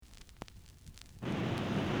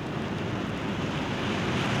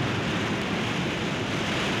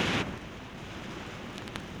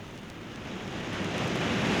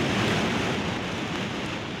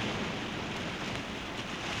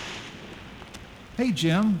Hey,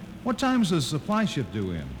 Jim, what time is the supply ship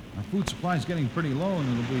due in? Our food supply's getting pretty low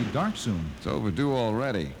and it'll be dark soon. It's overdue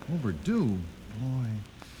already. Overdue? Boy,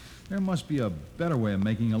 there must be a better way of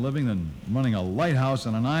making a living than running a lighthouse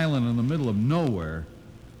on an island in the middle of nowhere.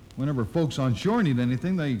 Whenever folks on shore need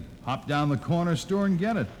anything, they hop down the corner store and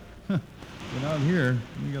get it. But out here,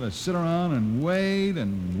 you gotta sit around and wait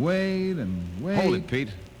and wait and wait. Hold it, Pete.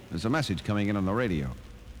 There's a message coming in on the radio.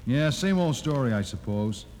 Yeah, same old story, I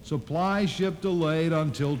suppose. Supply ship delayed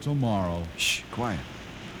until tomorrow. Shh, quiet.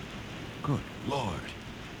 Good Lord.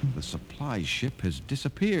 The supply ship has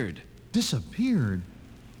disappeared. Disappeared?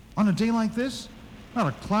 On a day like this? Not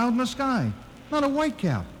a cloud in the sky. Not a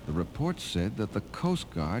whitecap. The report said that the Coast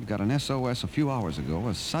Guard got an SOS a few hours ago.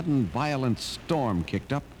 A sudden violent storm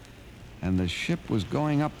kicked up, and the ship was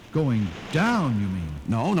going up. Going down, you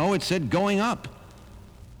mean? No, it said going up.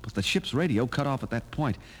 But the ship's radio cut off at that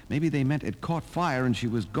point. Maybe they meant it caught fire and she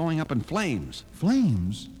was going up in flames.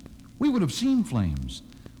 Flames? We would have seen flames.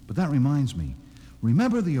 But that reminds me.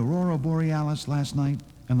 Remember the Aurora Borealis last night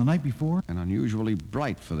and the night before? And unusually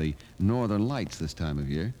bright for the northern lights this time of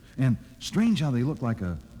year. And strange how they look like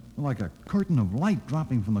a curtain of light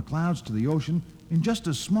dropping from the clouds to the ocean in just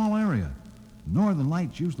a small area. Northern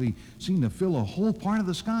lights usually seem to fill a whole part of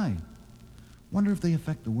the sky. Wonder if they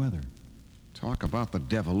affect the weather. Talk about the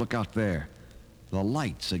devil. Look out there. The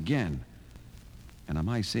lights again. And am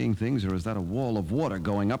I seeing things, or is that a wall of water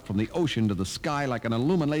going up from the ocean to the sky like an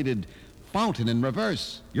illuminated fountain in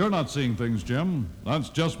reverse? You're not seeing things, Jim. That's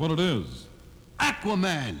just what it is.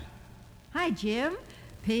 Aquaman! Hi, Jim.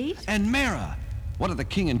 Pete. And Mara. What are the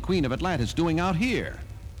King and Queen of Atlantis doing out here?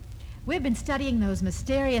 We've been studying those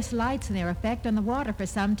mysterious lights and their effect on the water for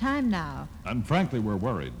some time now. And frankly, we're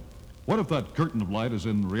worried. What if that curtain of light is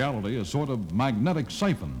in reality a sort of magnetic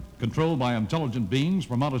siphon controlled by intelligent beings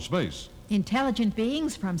from outer space? Intelligent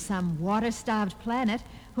beings from some water-starved planet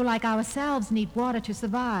who, like ourselves, need water to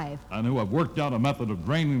survive. And who have worked out a method of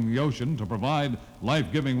draining the ocean to provide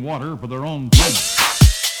life-giving water for their own planet.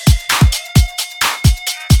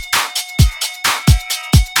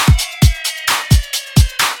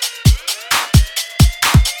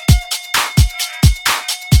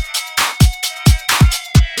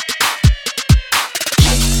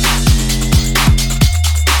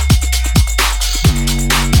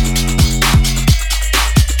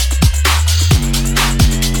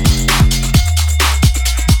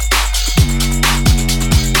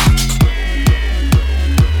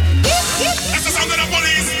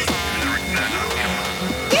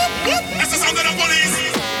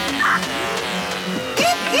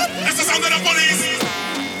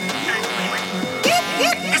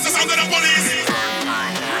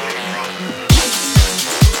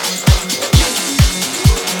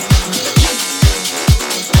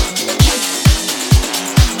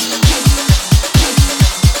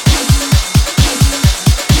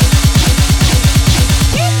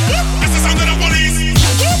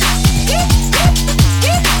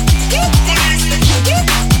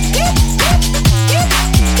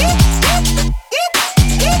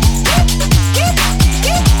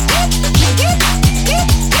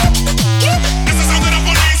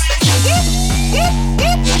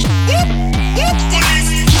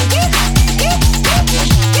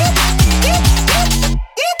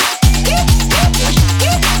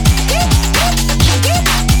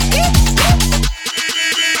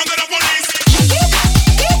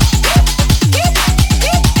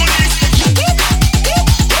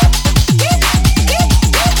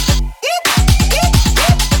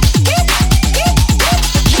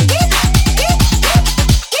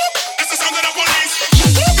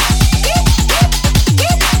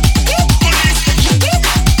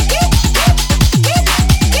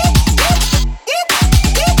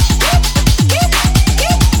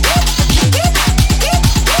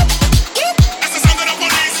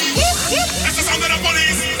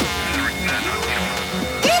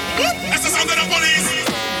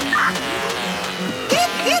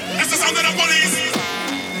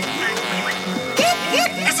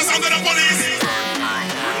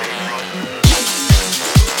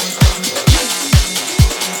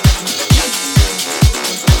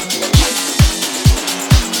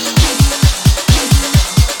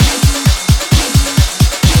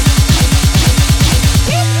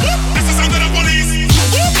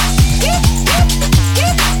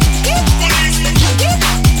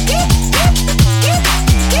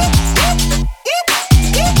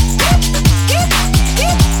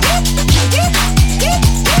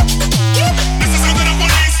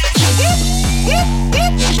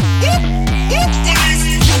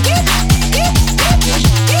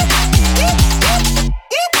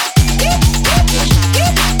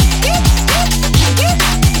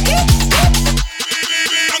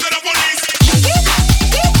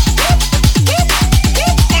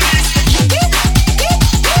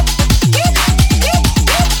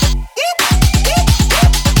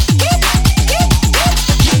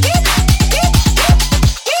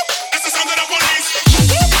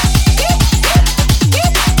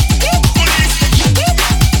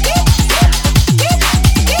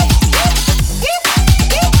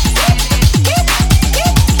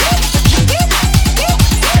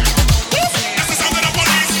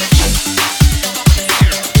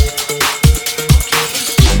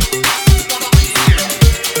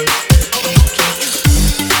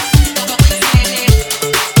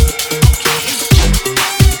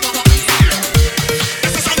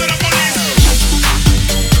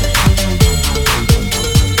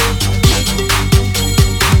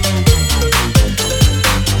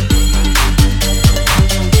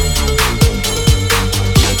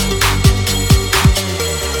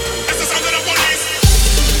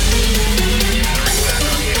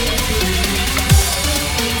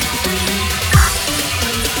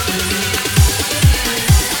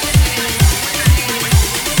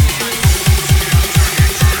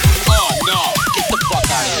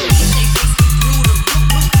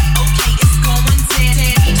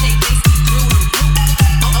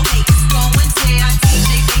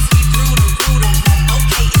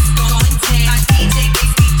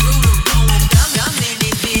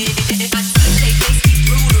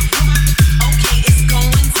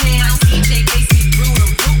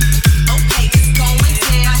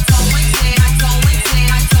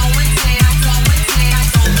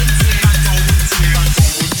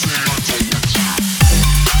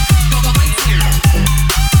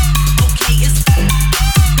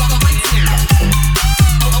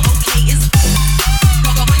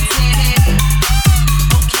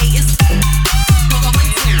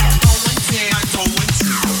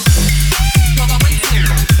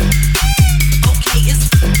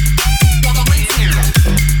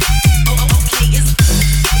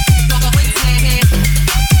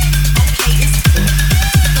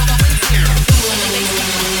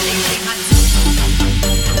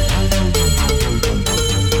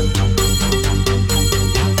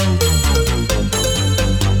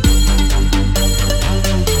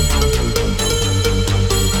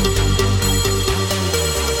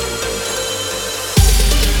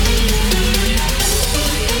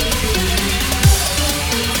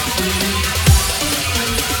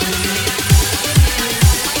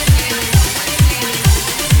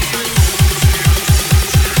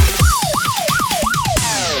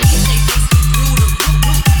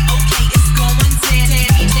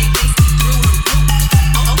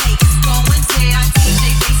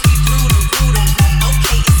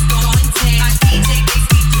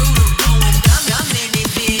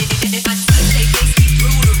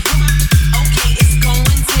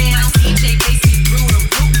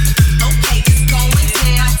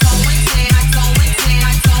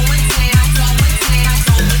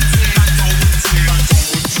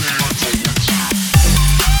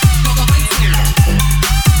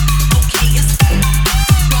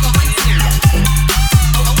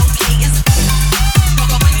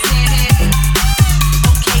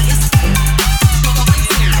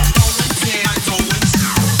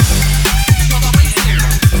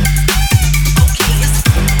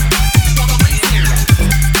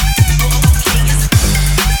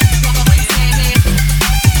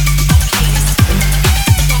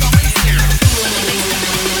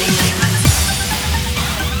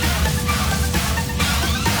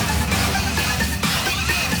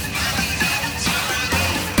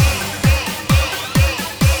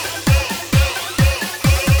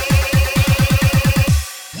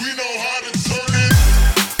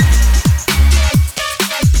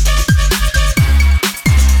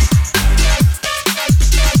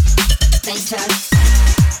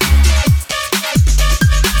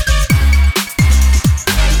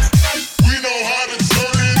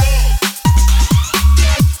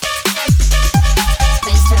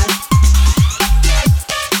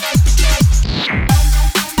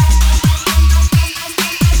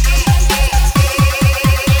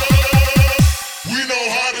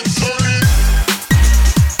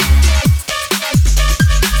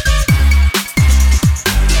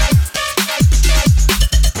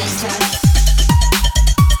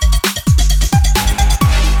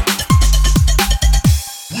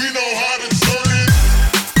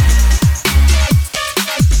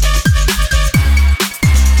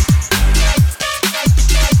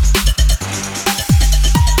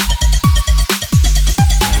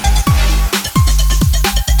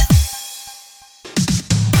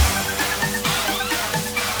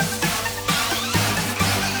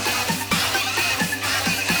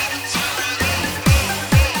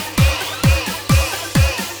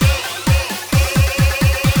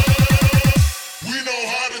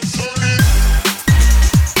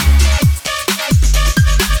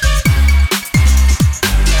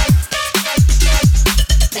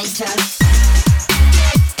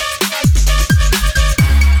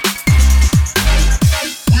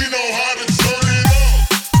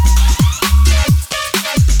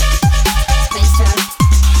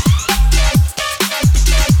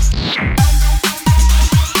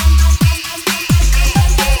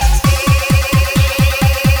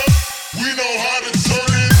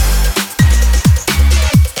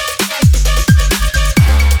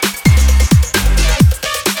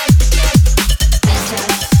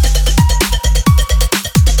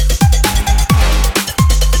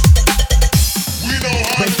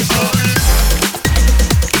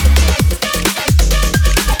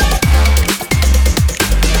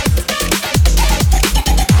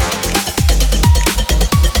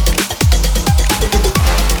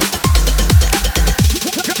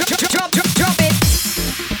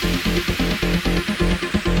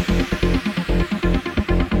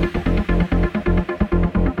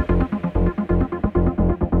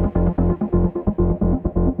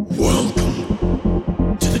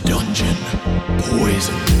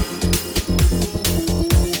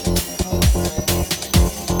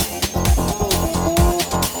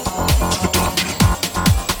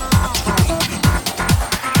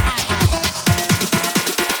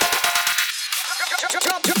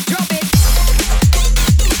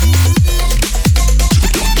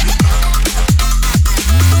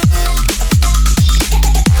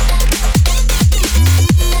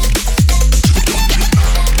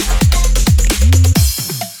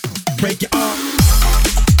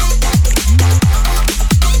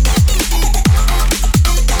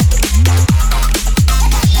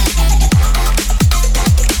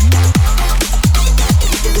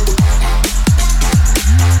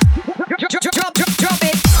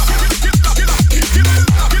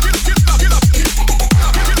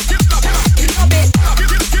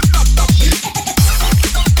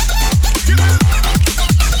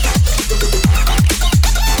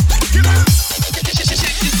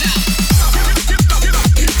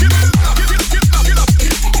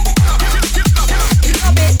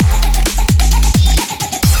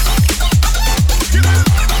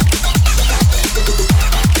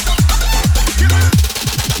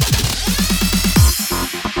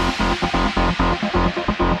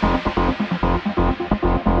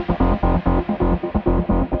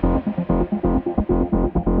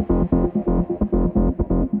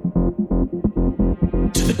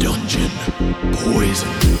 Poison.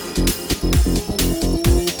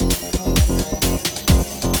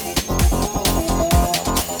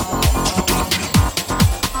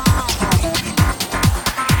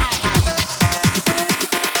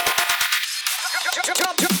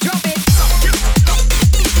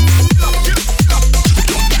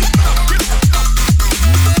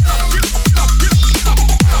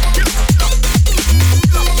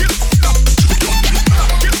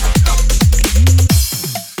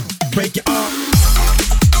 Break it up.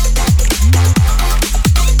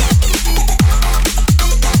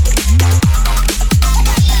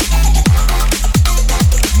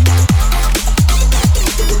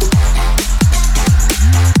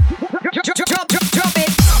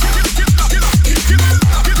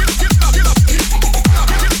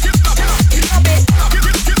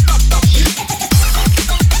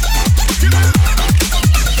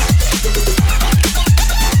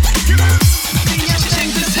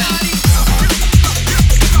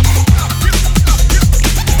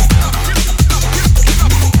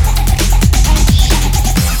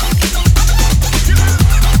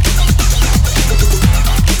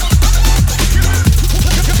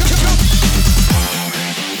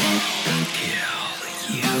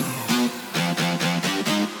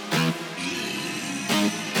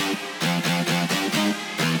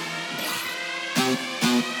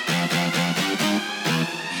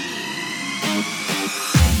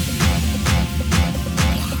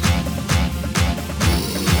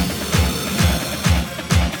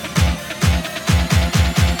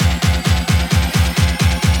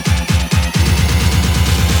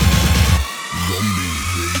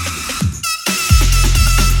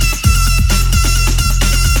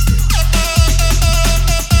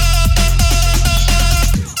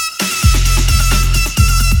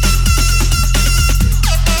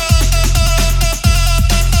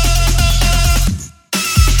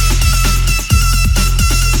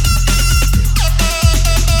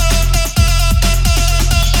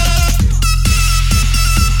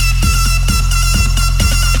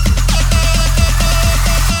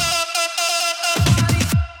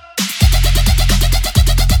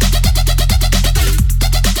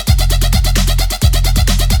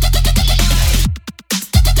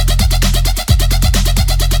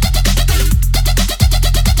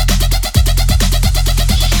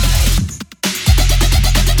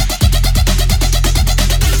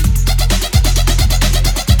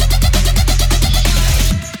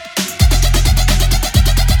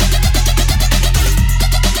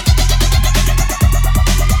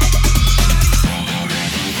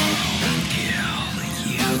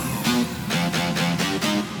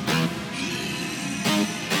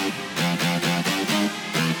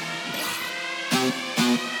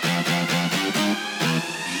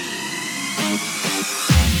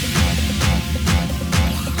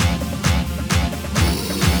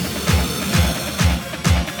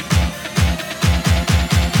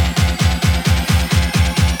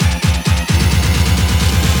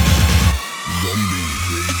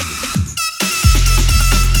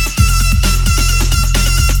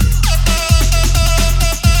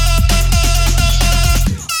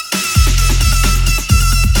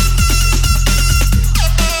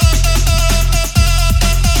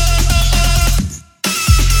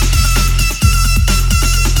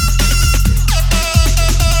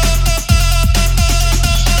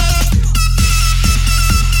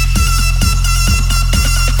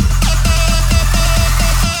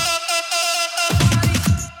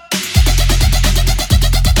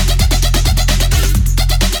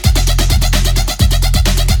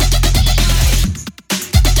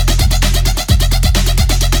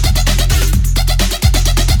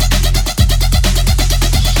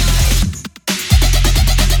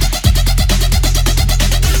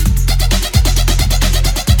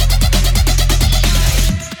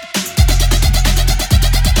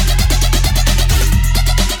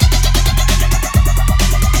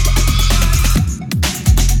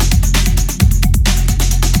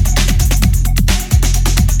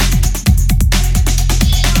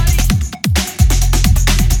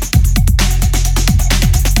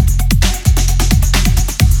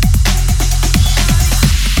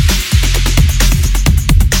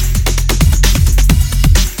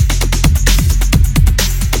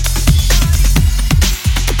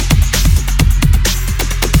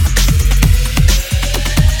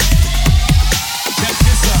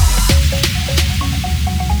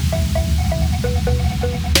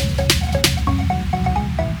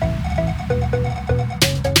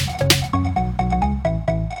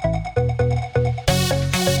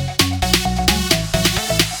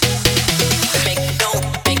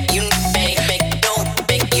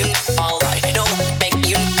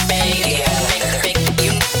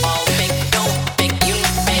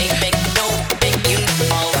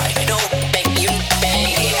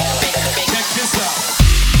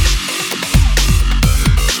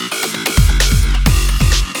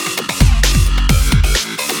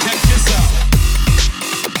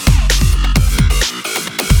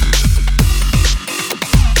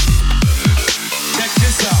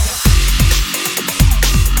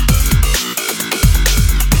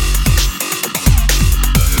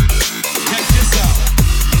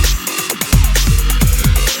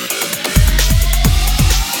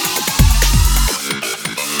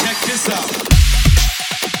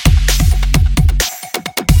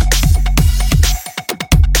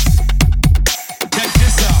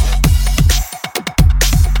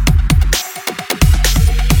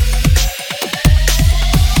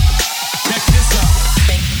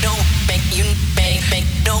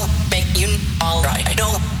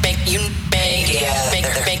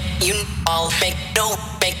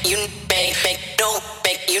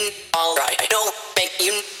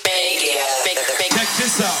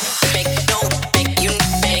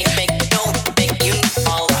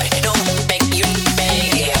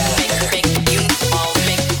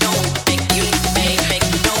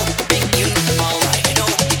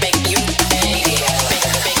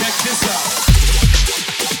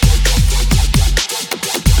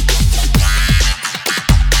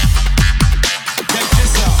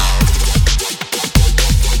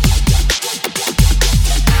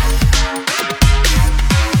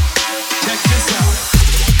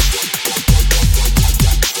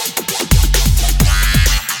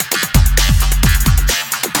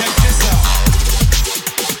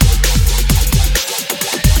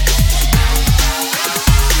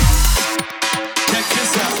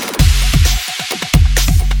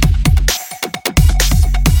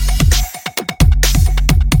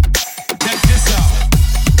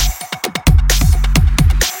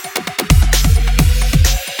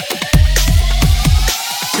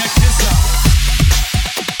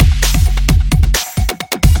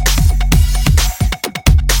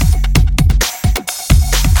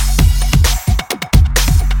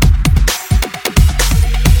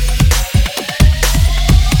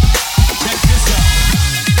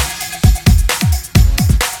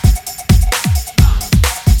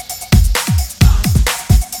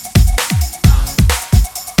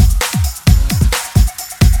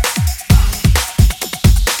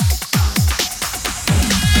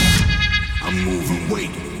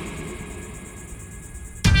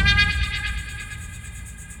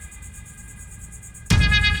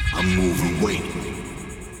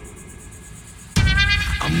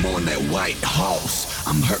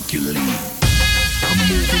 I'm Hercules. I'm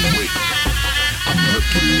moving weight. I'm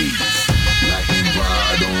Hercules. Lightning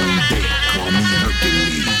rod on deck. Call me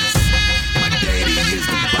Hercules. My daddy is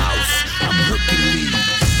the boss. I'm Hercules.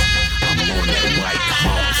 I'm on that white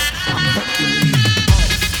horse. I'm Hercules.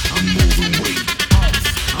 I'm moving weight.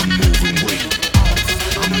 I'm moving weight.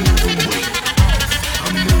 I'm moving weight.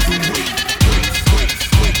 I'm moving weight.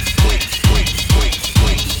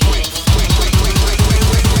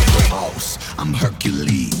 I'm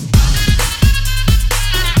Hercules.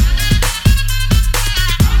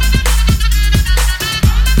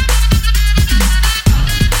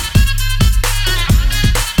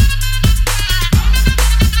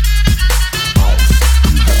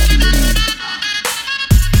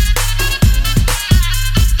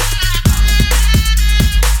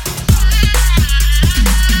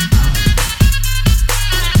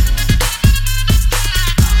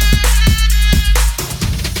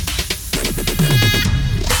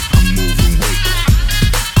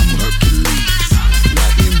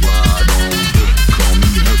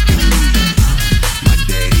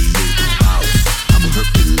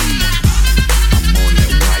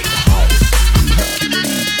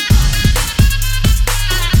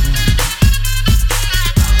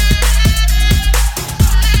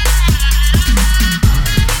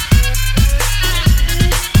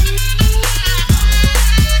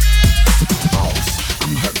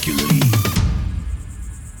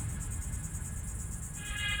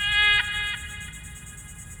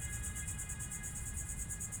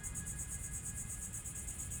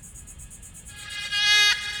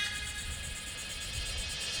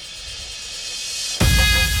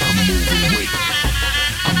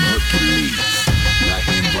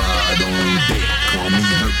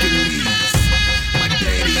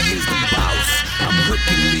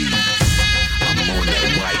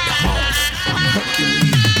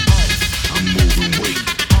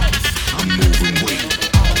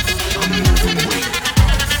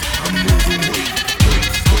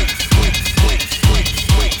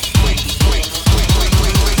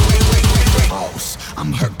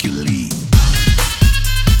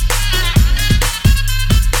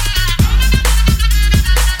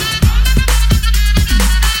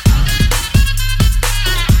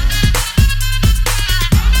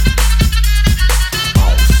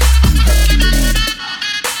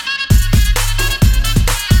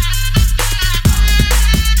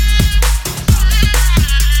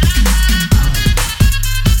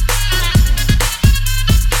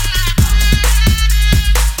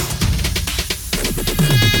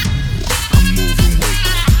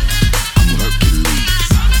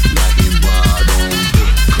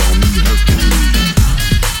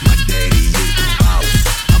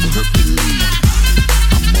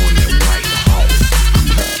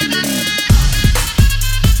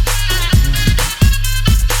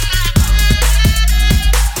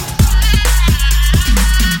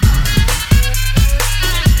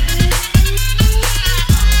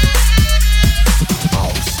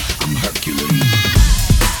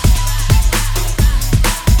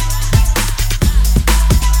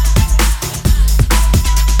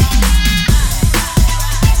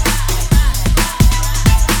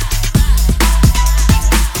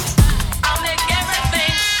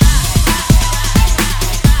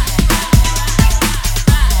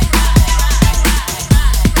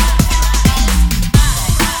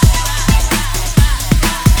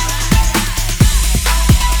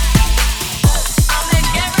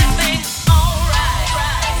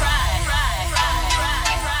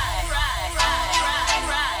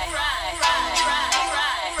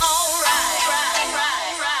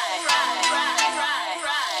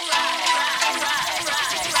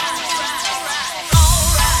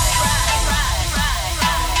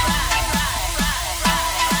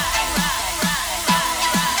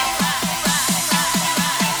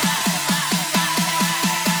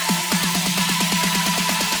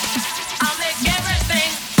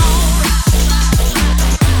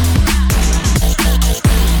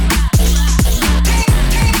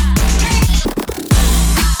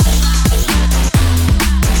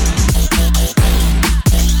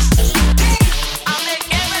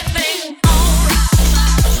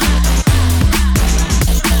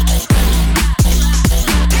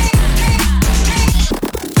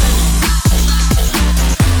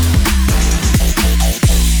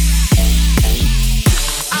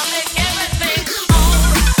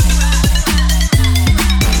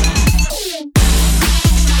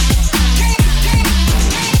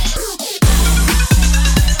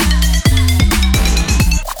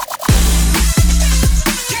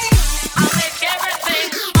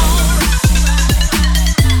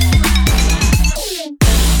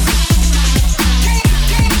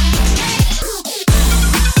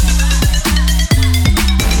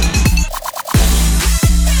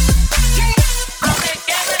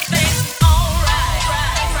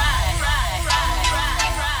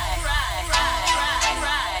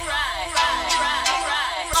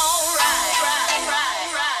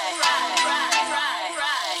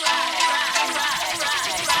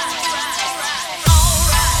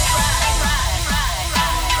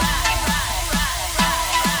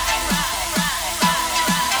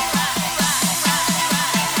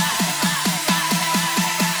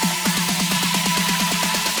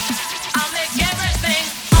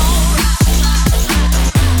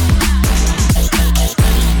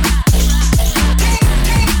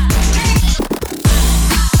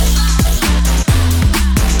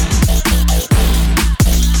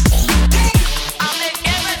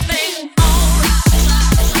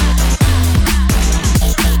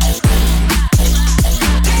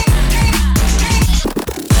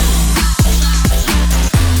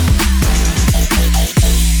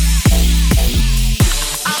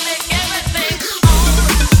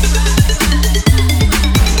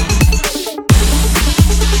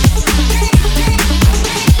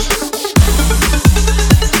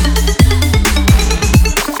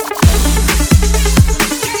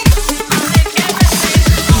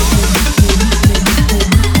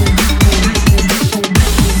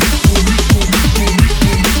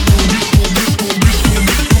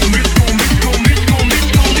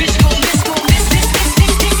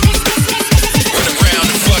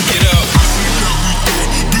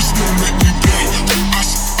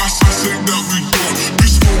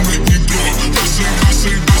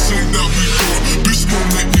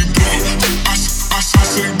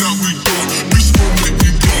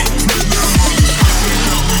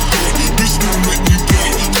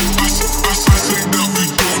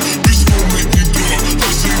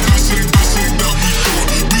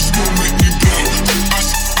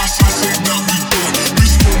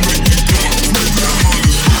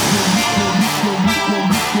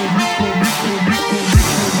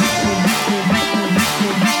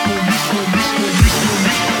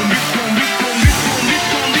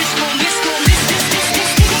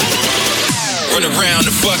 Run around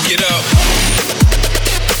and fuck it up.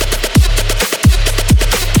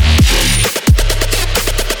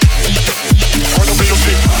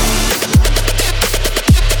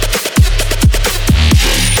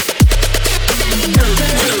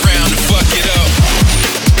 Run around and fuck it up.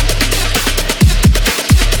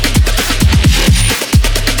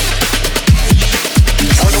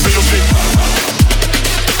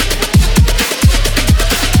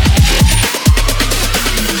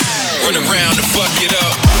 Run around and fuck it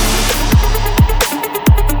up.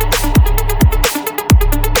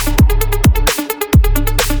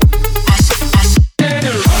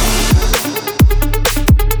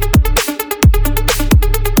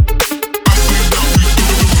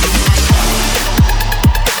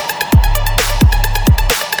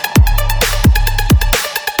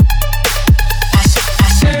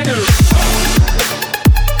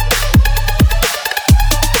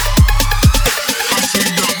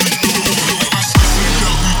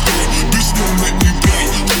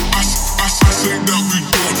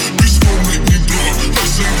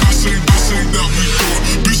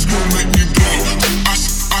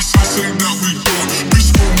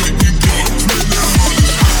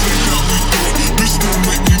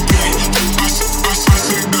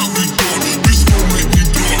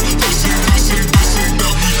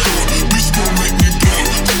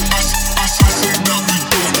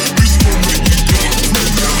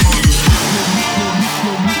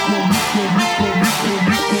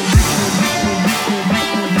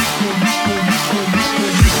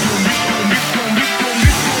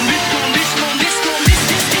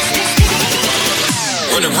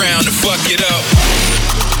 Around and fuck it up.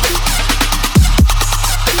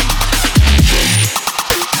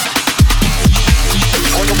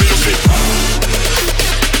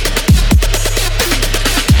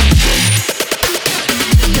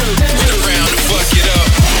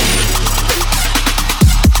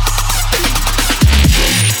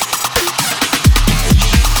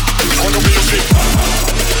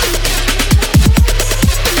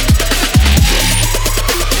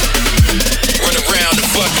 Run around and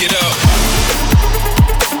fuck it up.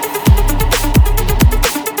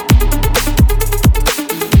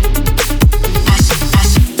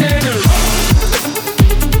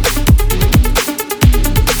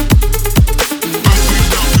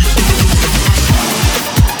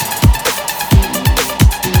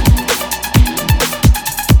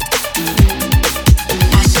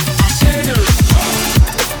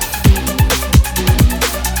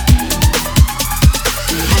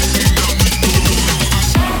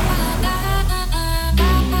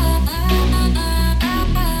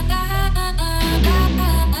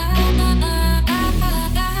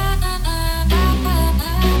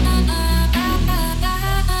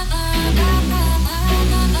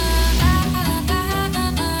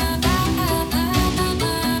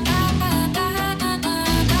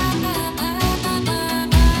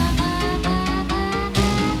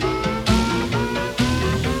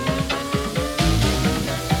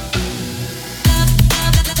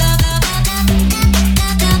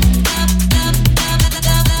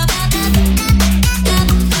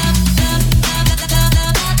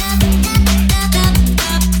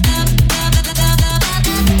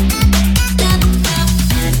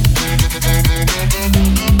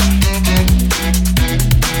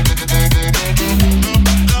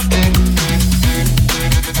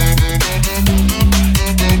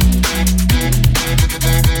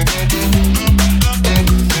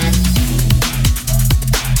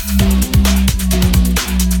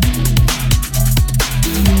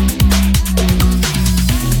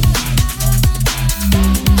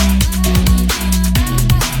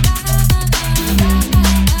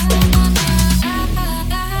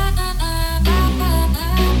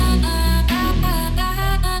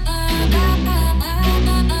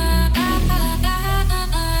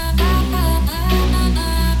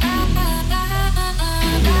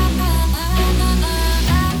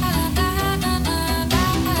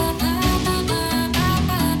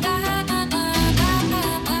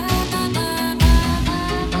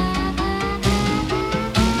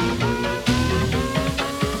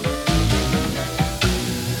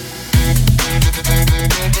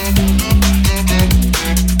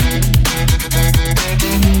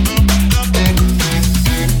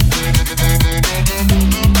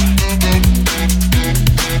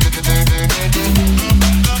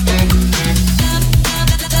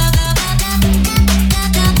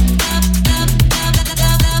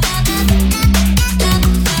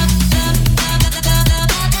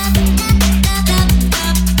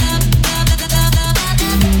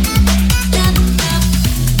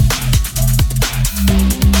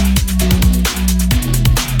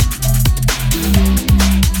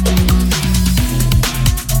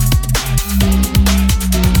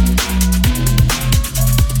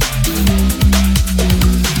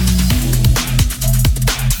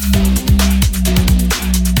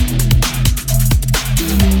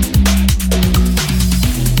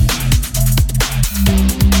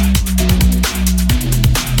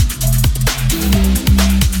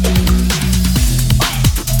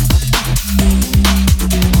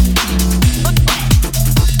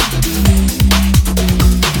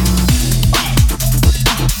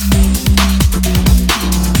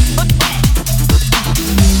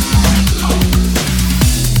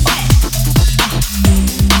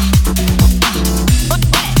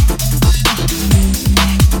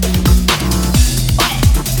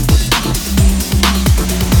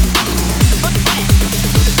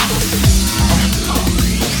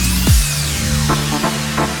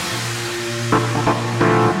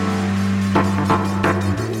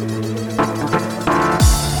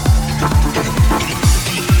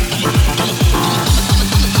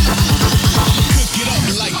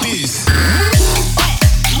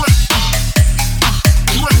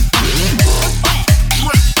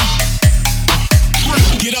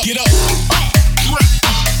 Get up, get up.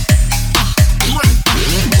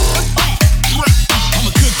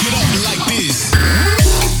 I'ma cook it up like this.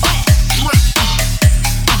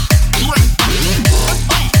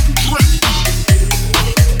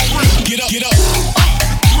 Get up, get up.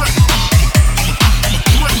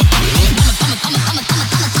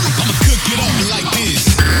 I'ma cook it up like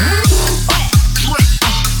this.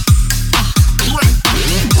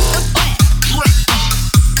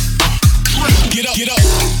 Get up, get up.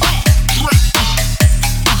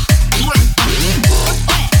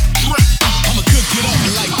 I'ma cook it up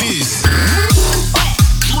like this.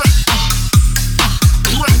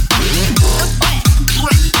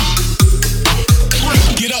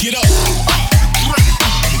 Get up, get up.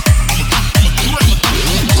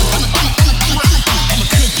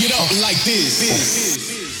 I'ma cook it up like this.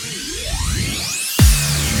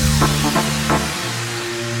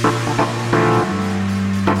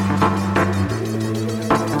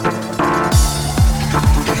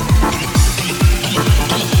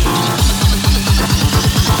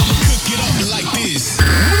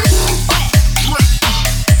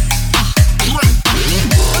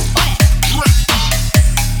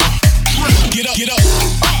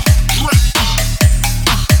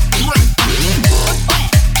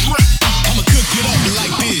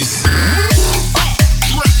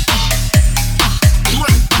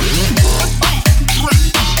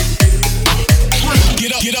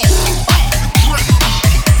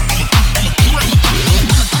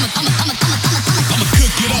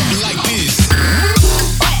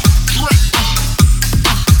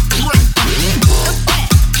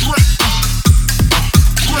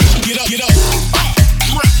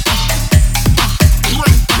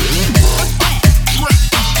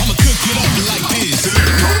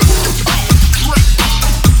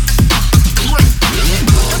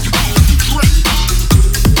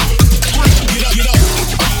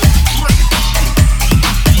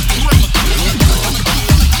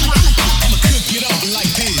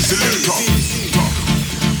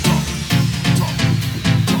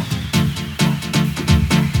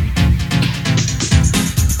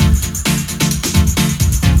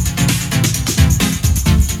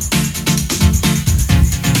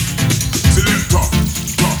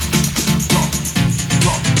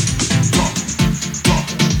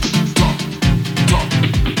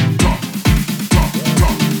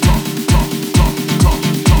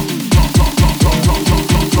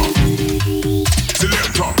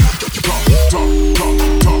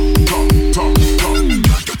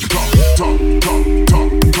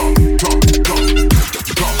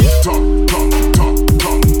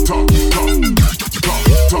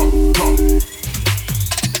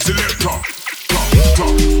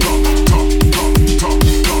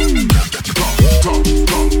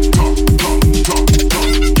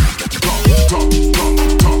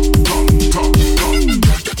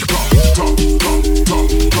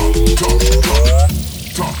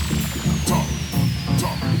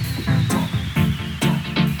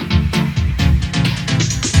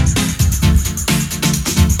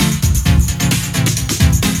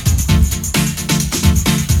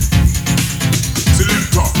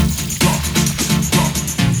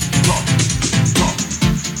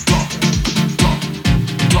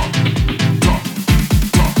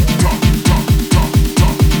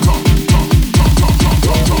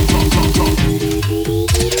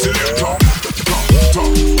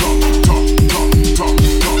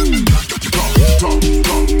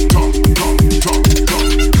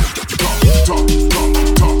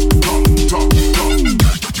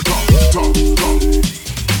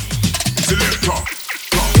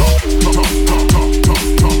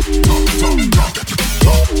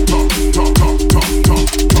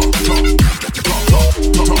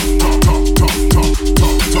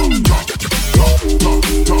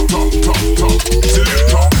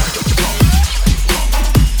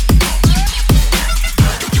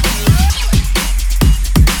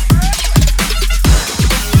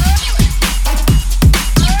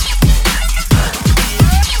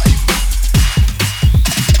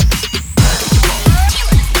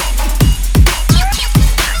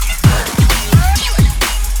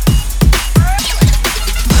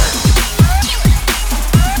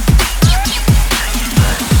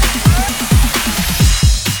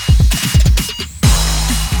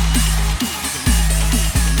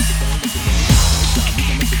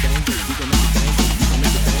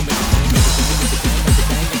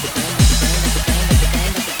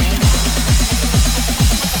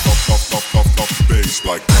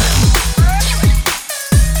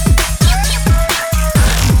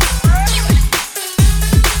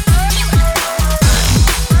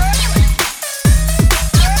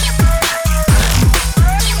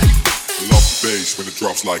 bass when it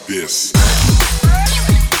drops like this.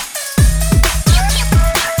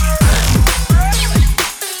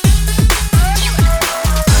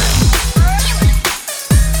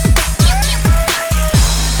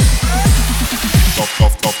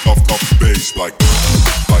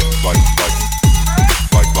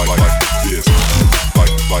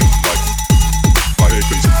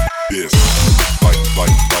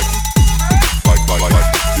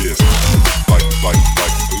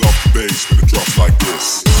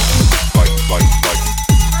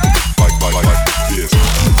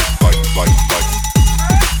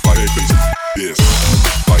 like this,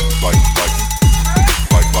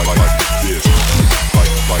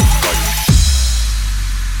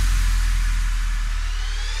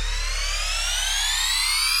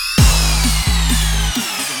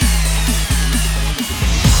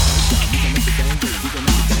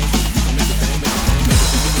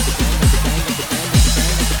 like this, like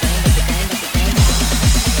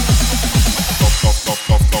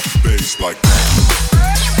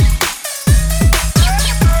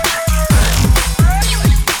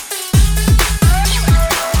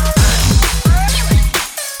bass,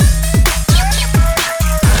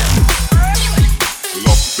 this, I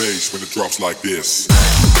love the bass when it drops like this,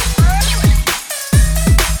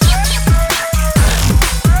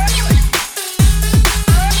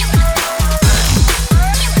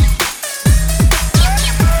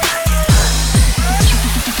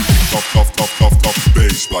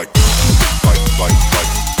 like this, this, like when it drops like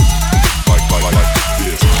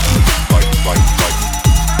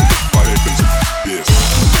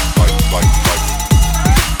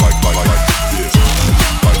this.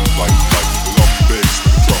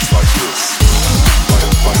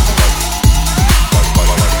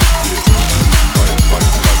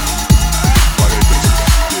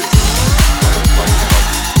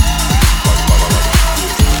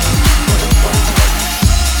 Off bass like this,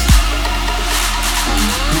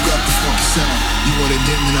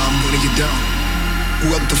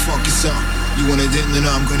 You want it in, then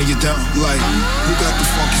I'm gonna get down. Like, who got the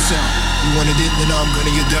funky sound? You want it in, then I'm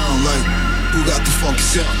gonna get down. Like, who got the funky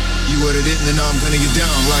sound? You want it in, then I'm gonna get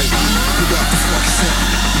down. Like, who got the funky sound?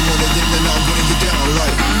 You want it in, then I'm gonna get down.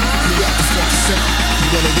 Like, who got the funky sound? You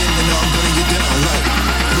want it in, then I'm gonna get down. Like,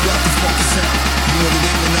 who got the funky sound? You want it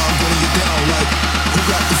in, then I'm gonna get down. Like, who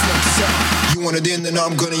got the funky sound? You want it in, then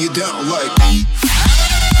I'm gonna get down. Like.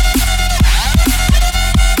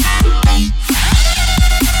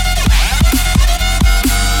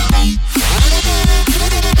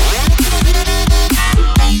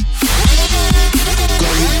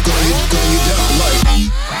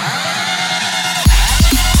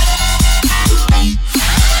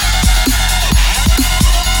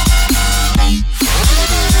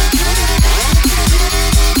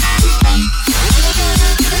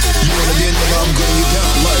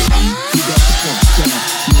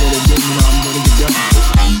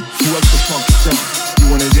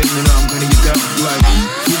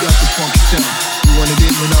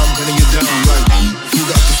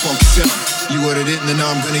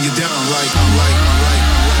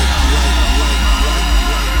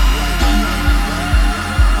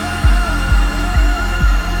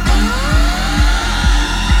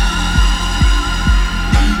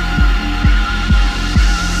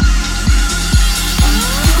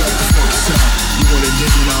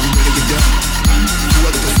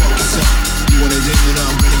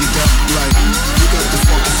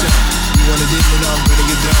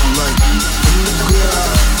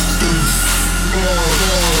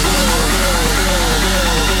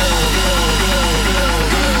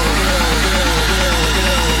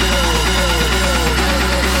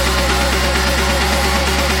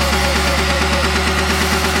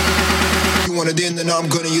 I'm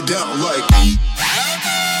gonna you down like.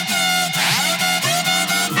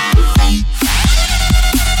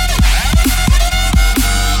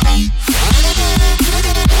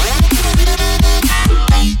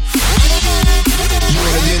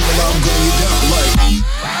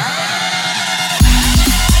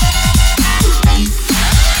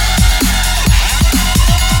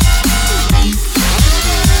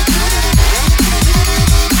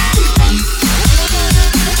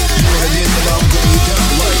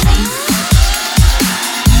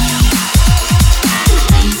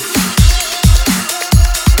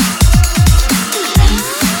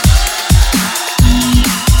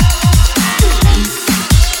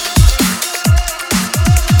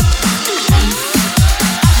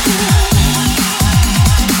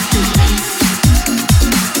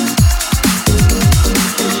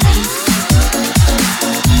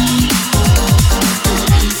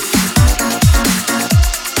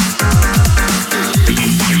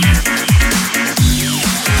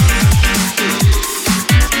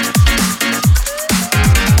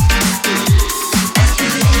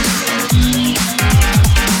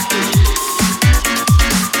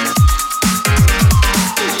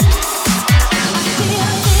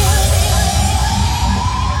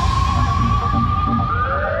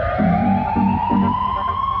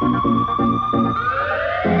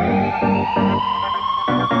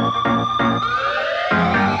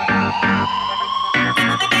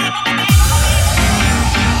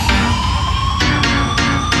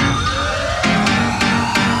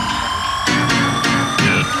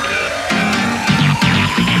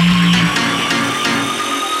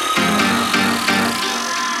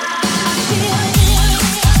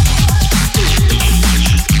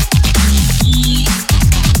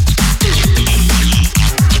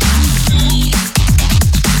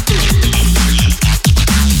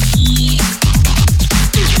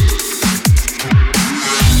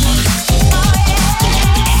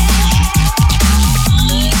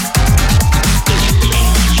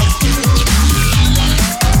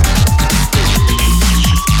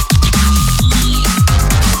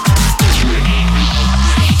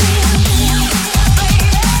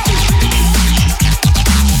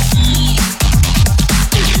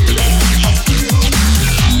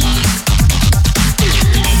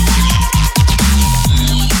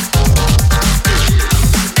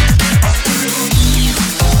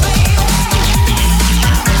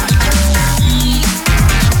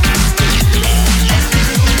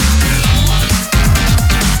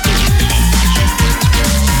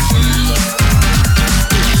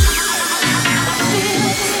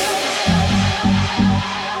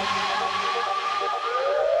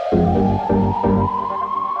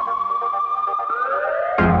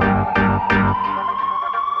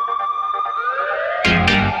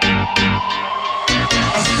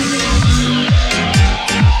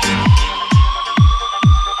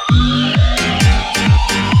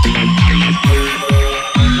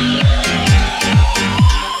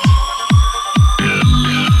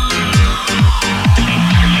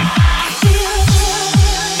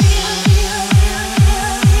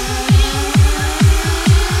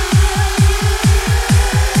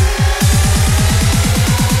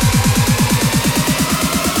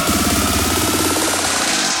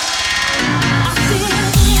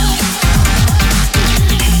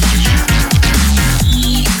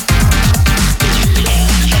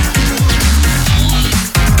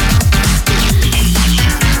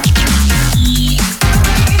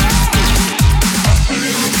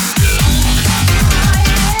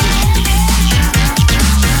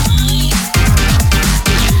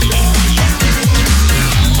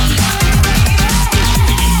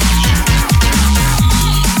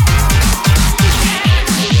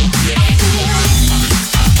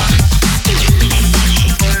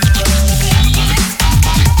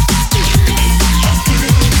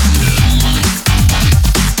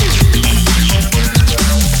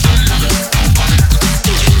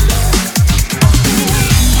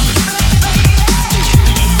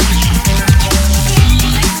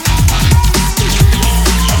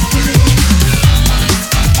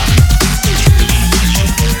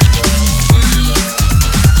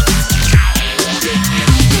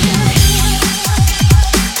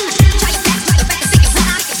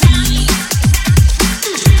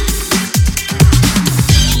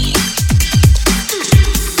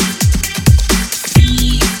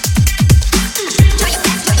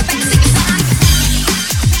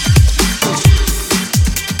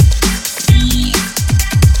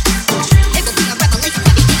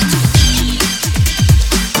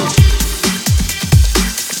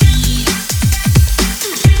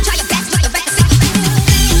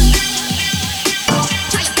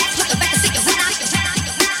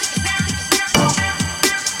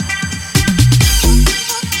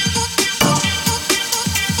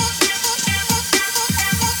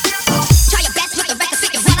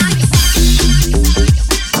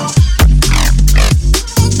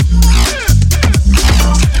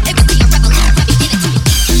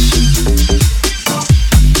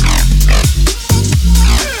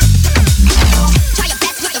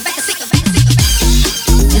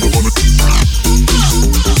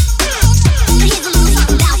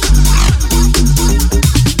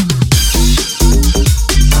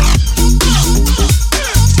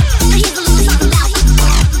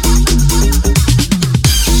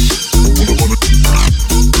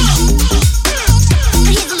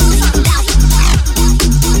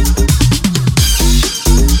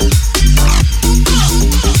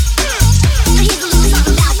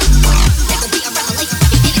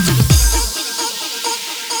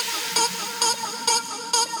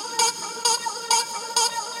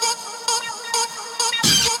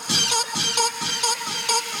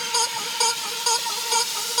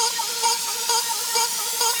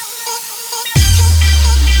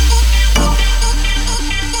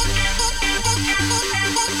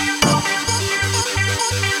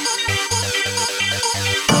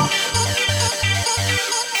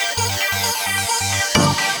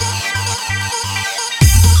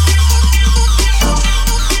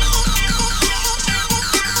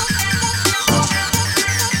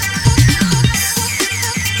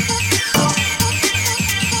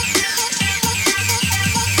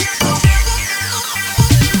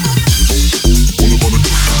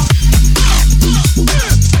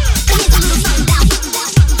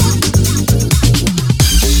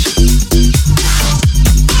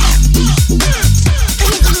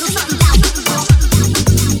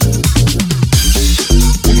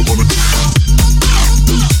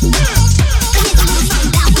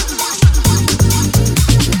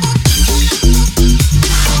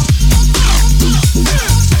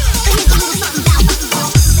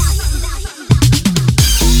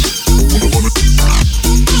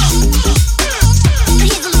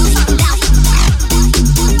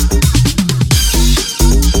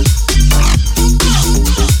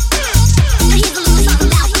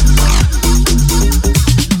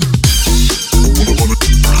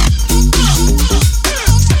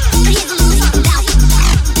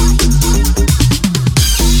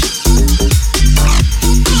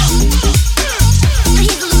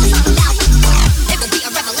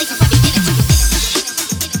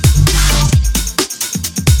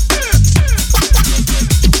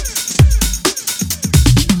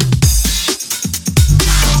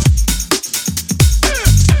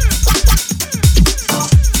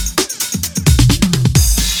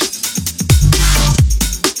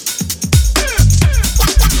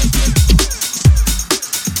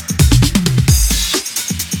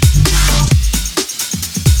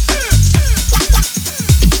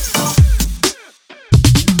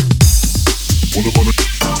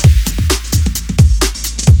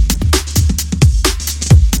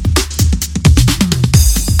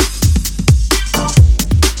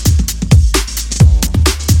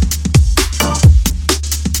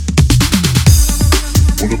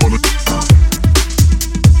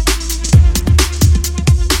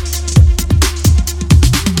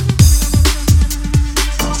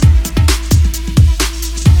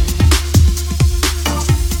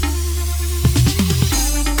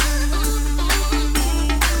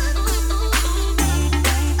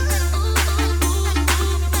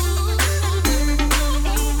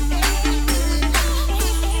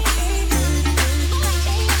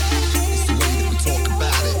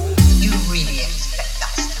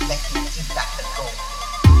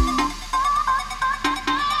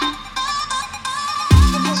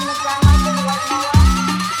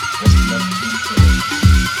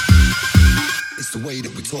 way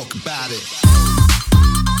that we talk about it.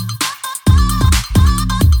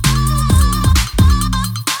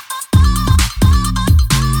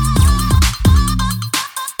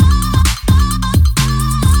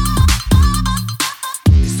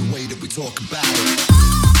 Talk about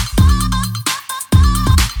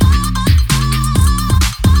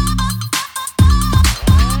it.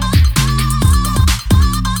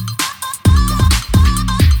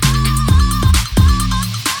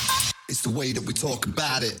 It's the way that we talk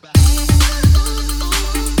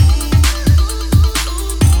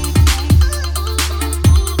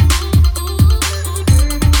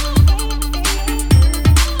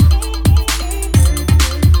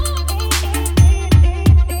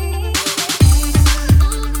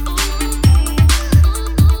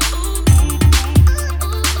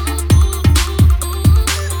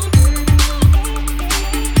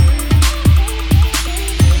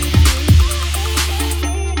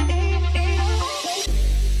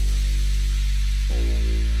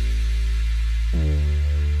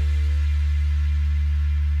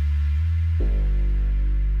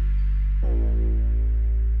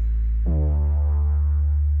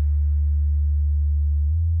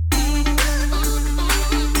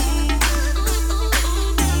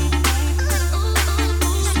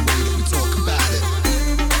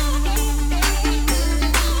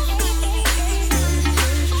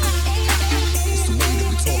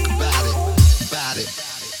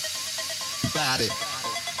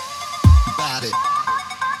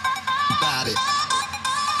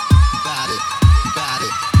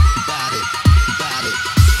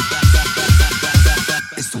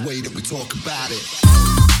about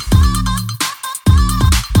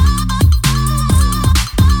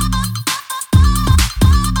it.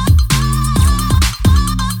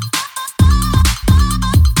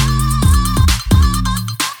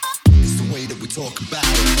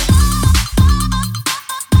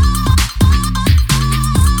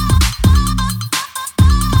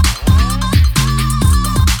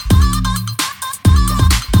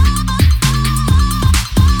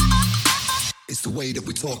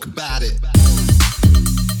 Talk about it.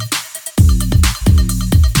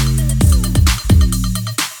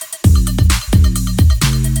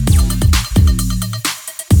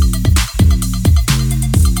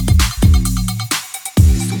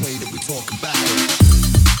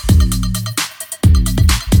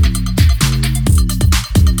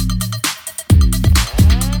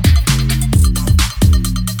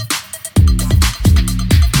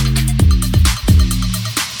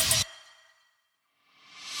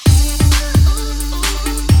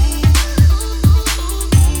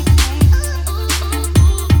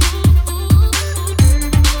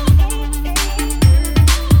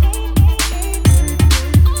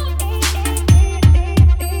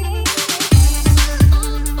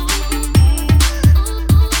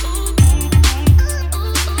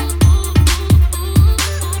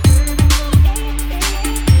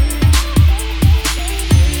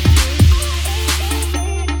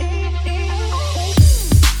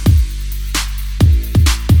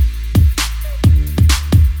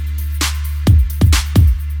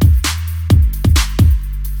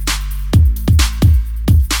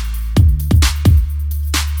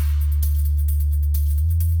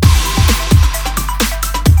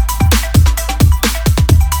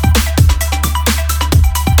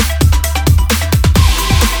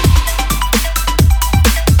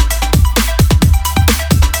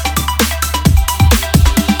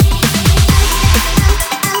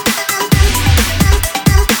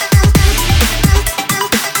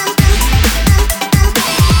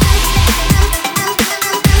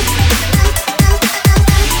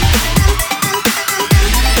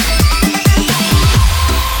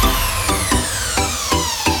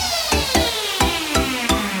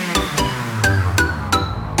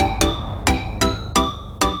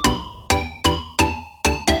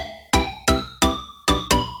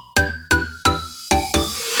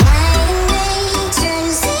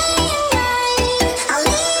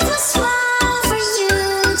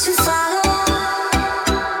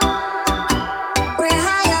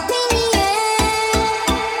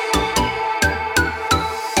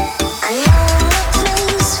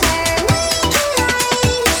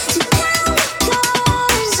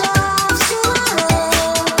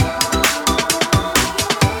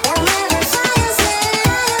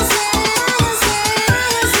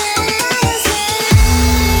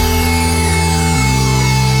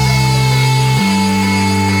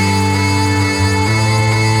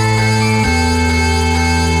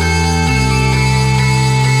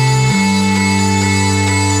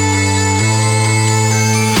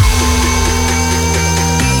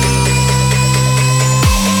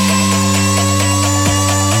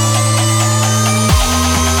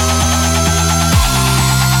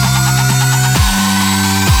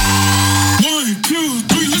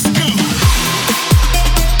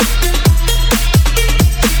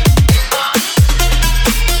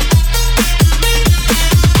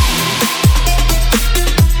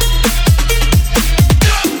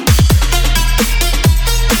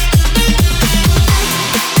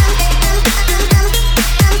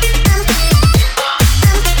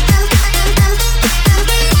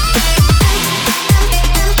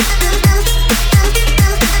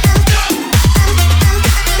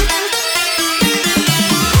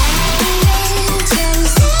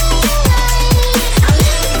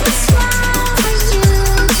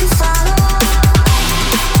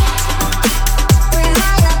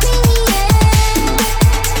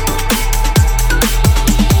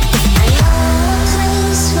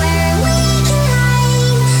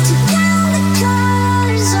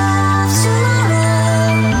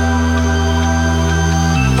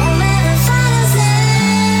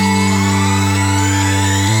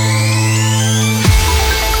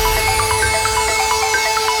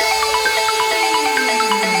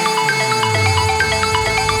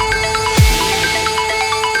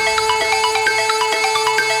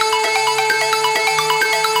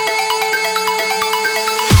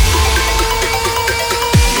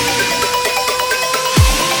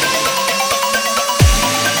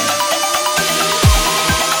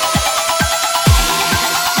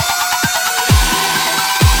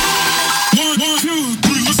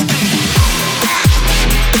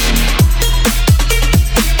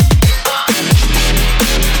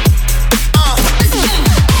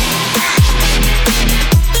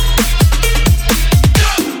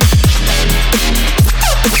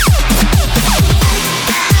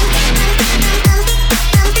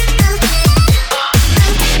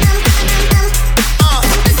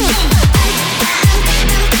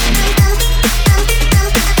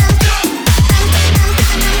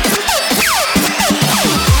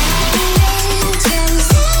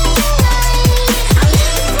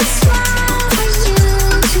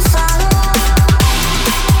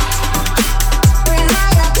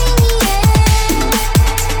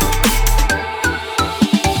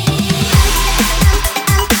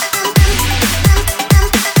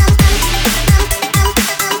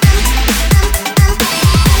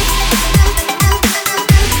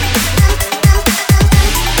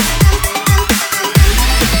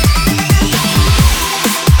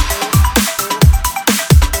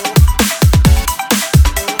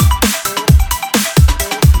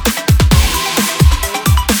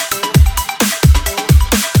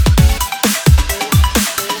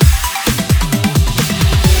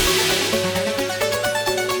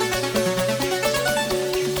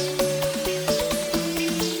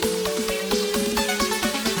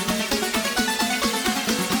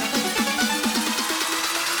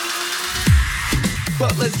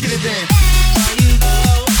 but let's get it then.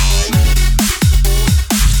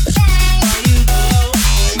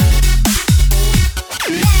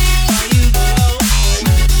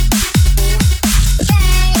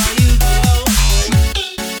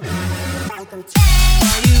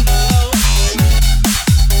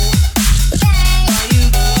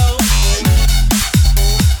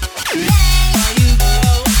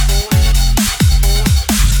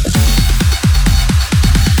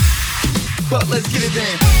 But let's get it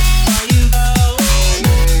then.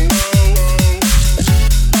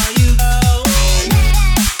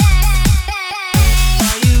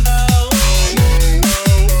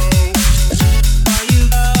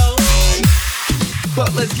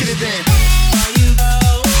 But let's get it then.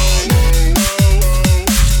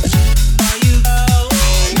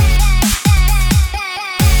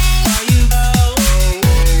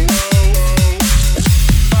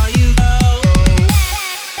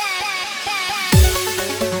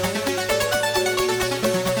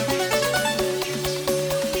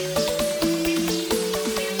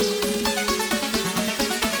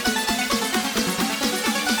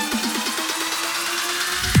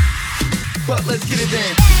 But let's get it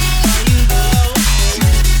then.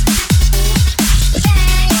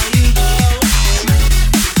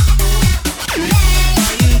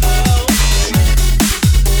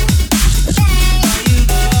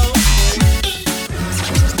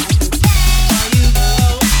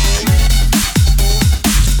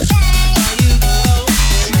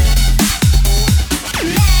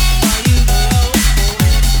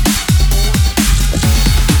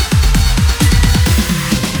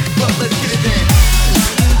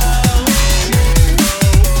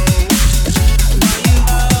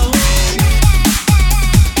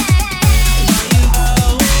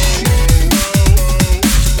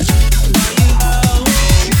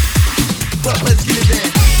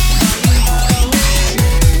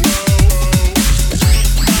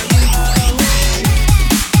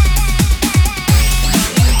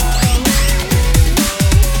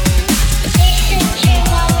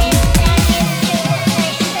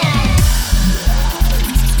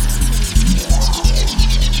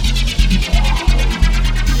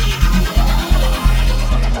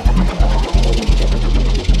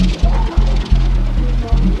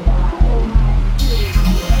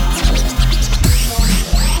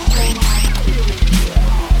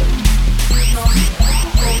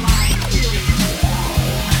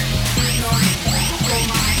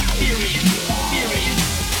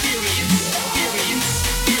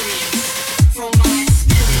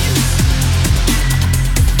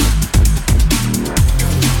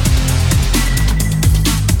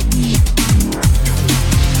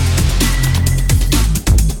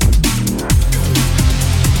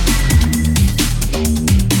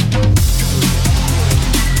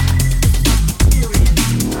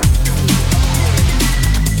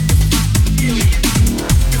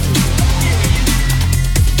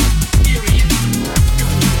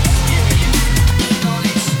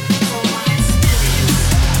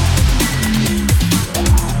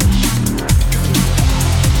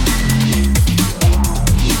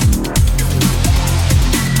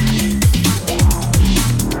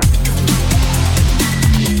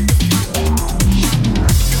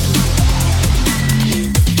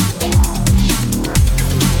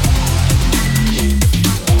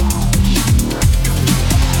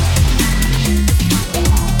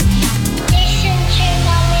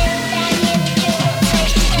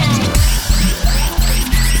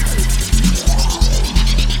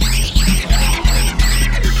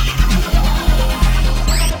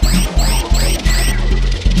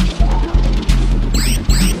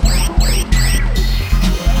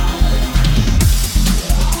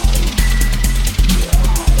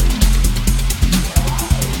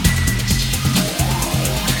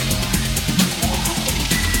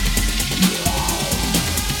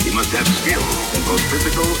 Have skill in both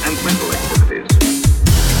physical and mental activities.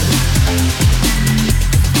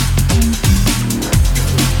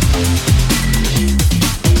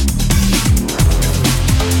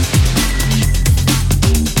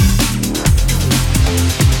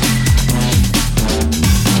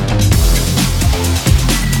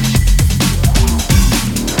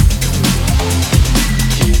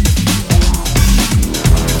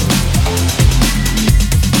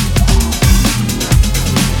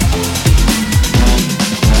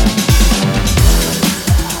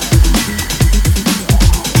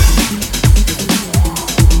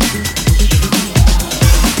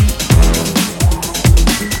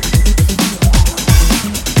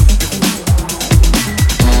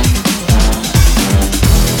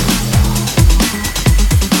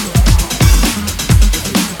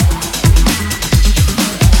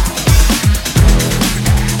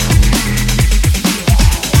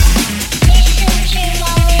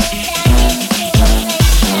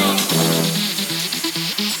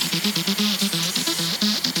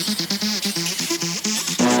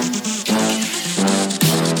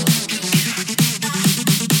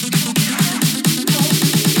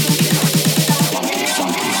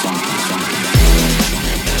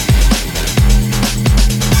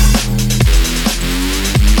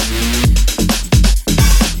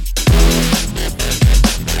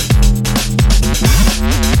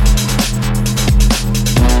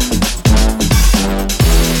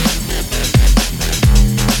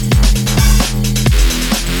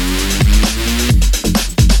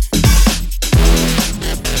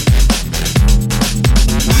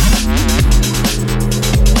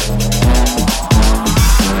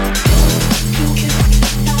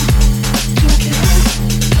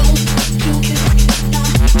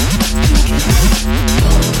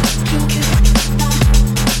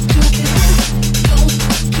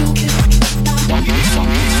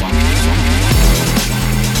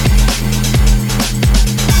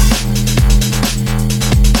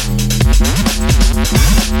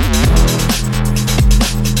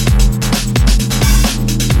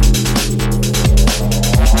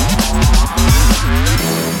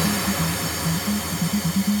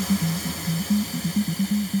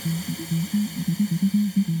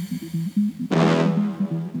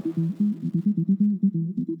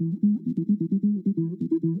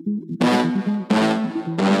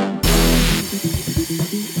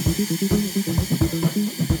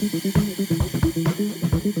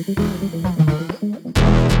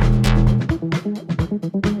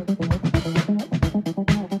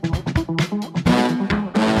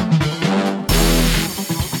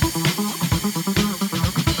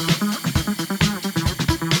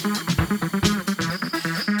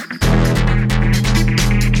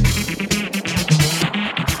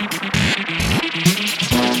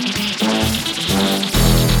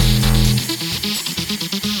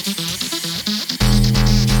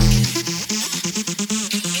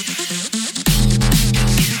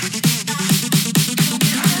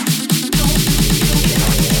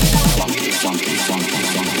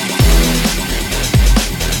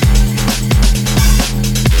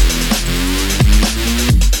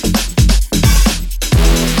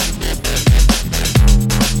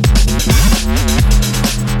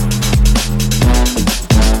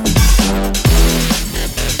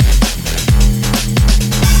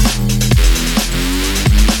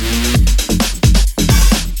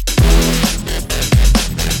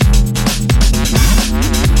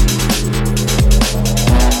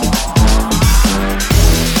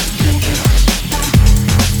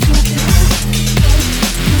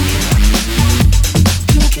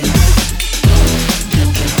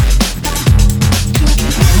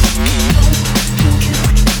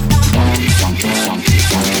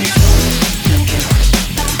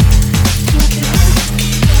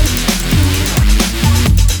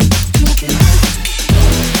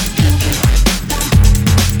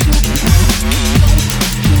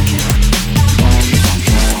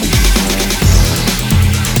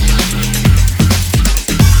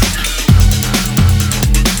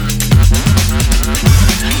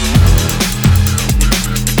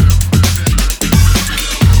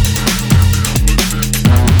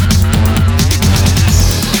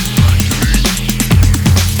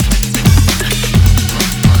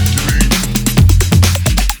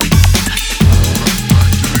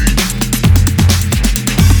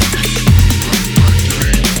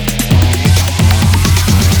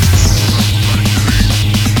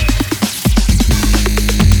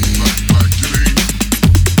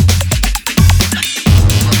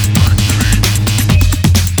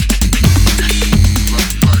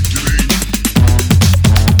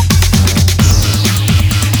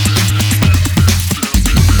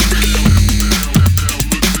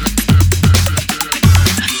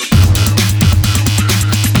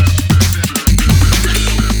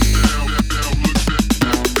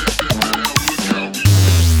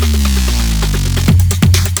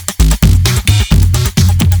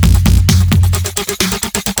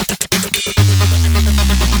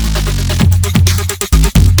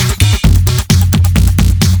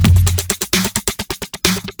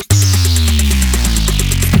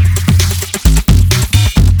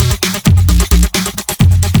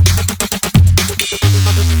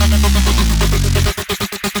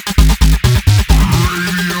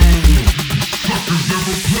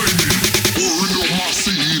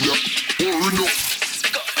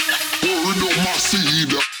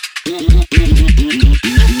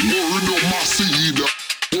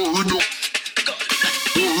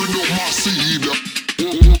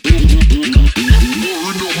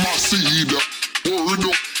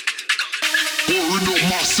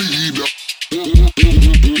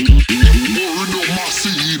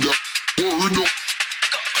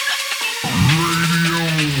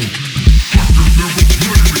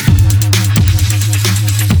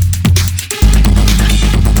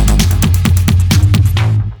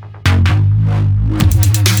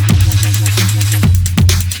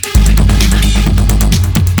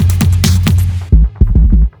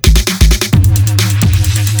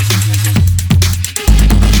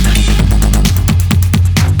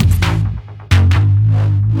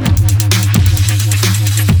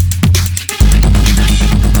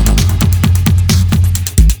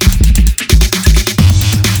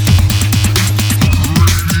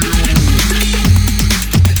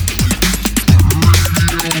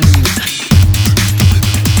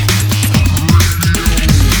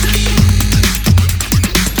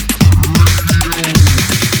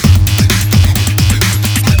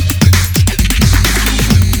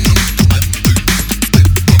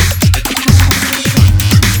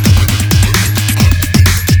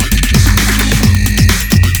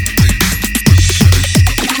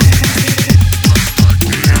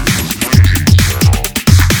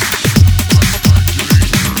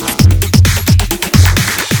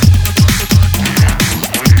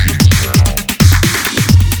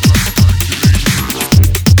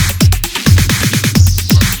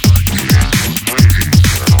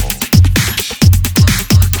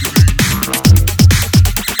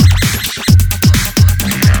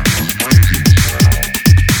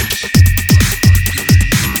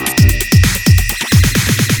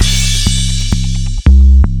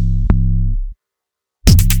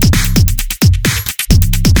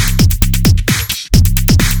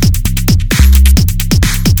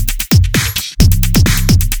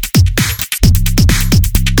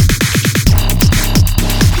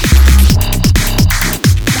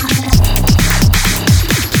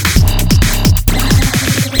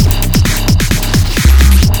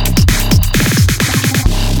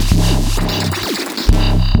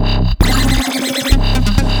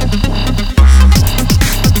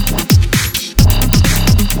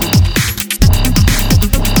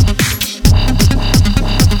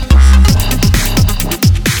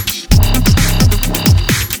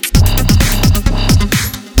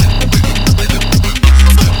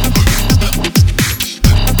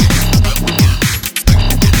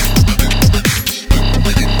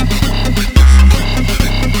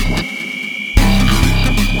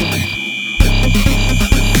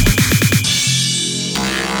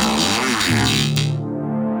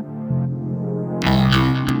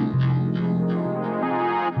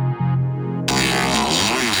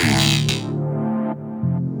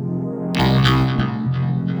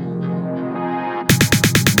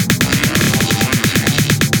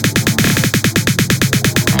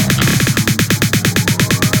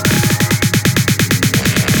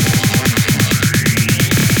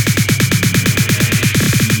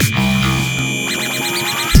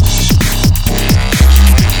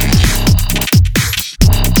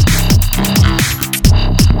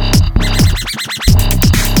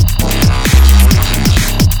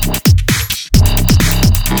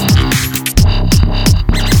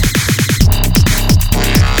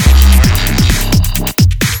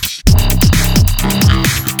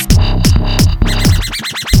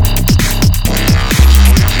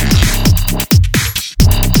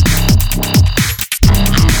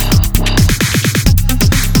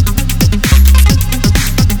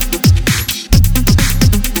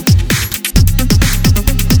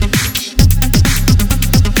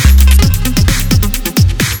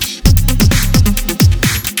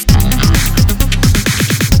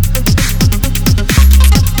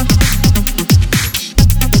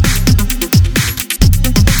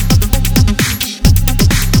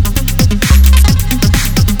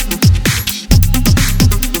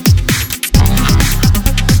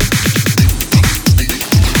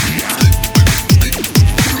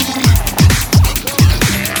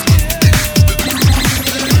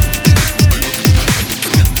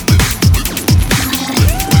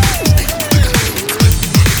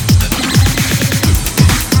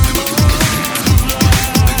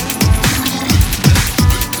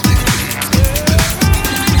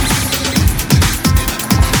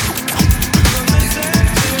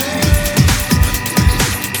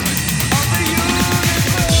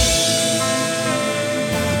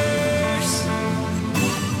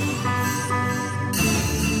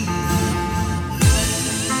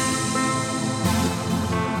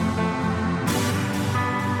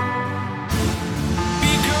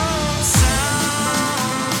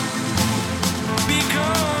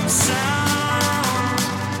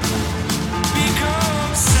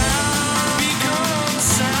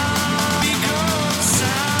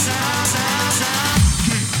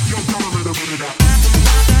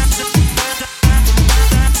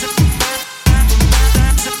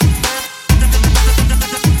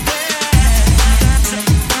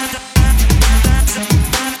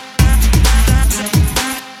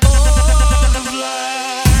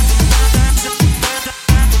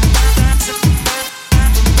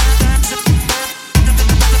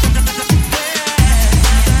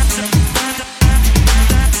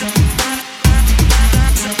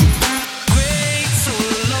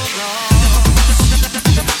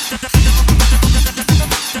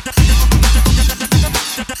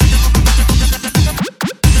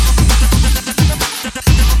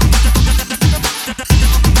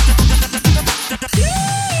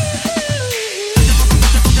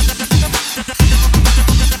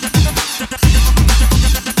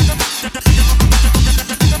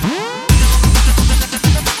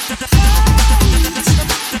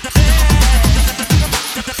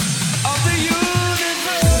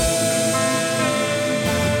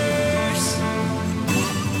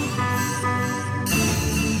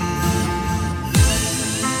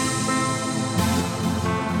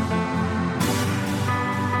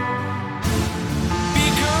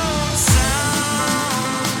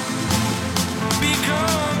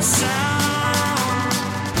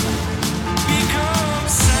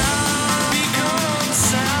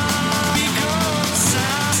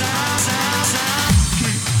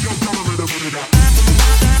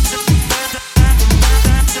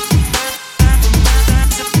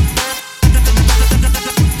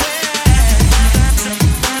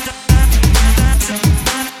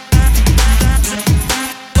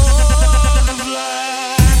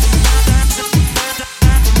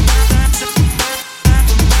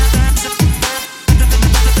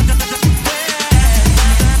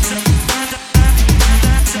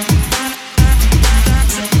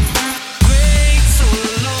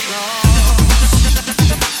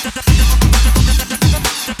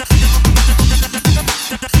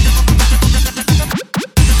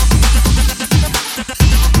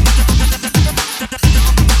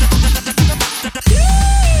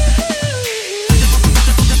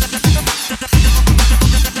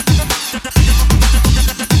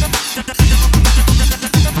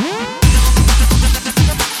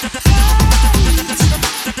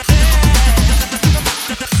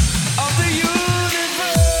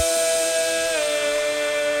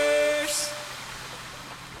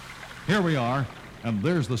 Here we are, and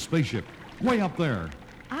there's the spaceship, way up there.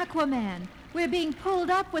 Aquaman, we're being pulled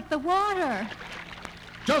up with the water.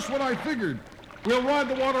 Just what I figured. We'll ride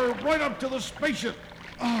the water right up to the spaceship.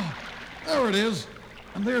 Ah, there it is.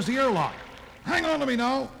 And there's the airlock. Hang on to me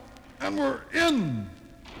now, and we're in.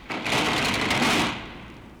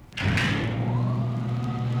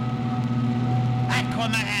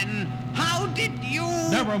 Aquaman, how did you...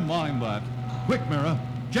 Never mind that. Quick, Mira,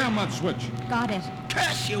 jam that switch. Got it.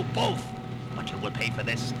 Curse you both! But you will pay for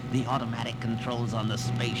this. The automatic controls on the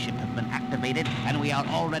spaceship have been activated, and we are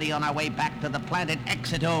already on our way back to the planet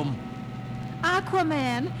Exodome.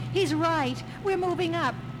 Aquaman, he's right. We're moving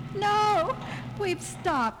up. No, we've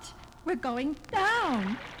stopped. We're going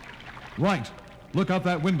down. Right. Look out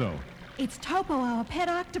that window. It's Topo, our pet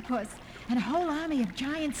octopus, and a whole army of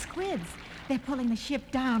giant squids. They're pulling the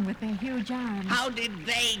ship down with their huge arms. How did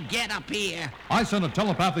they get up here? I sent a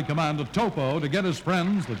telepathic command to Topo to get his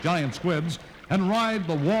friends, the giant squids, and ride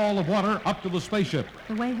the wall of water up to the spaceship.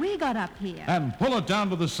 The way we got up here. And pull it down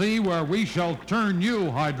to the sea where we shall turn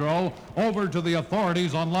you, Hydro, over to the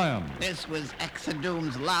authorities on land. This was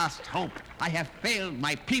Exodome's last hope. I have failed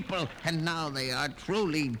my people, and now they are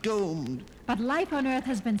truly doomed. But life on Earth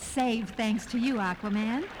has been saved thanks to you,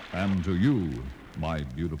 Aquaman. And to you, my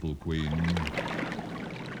beautiful queen.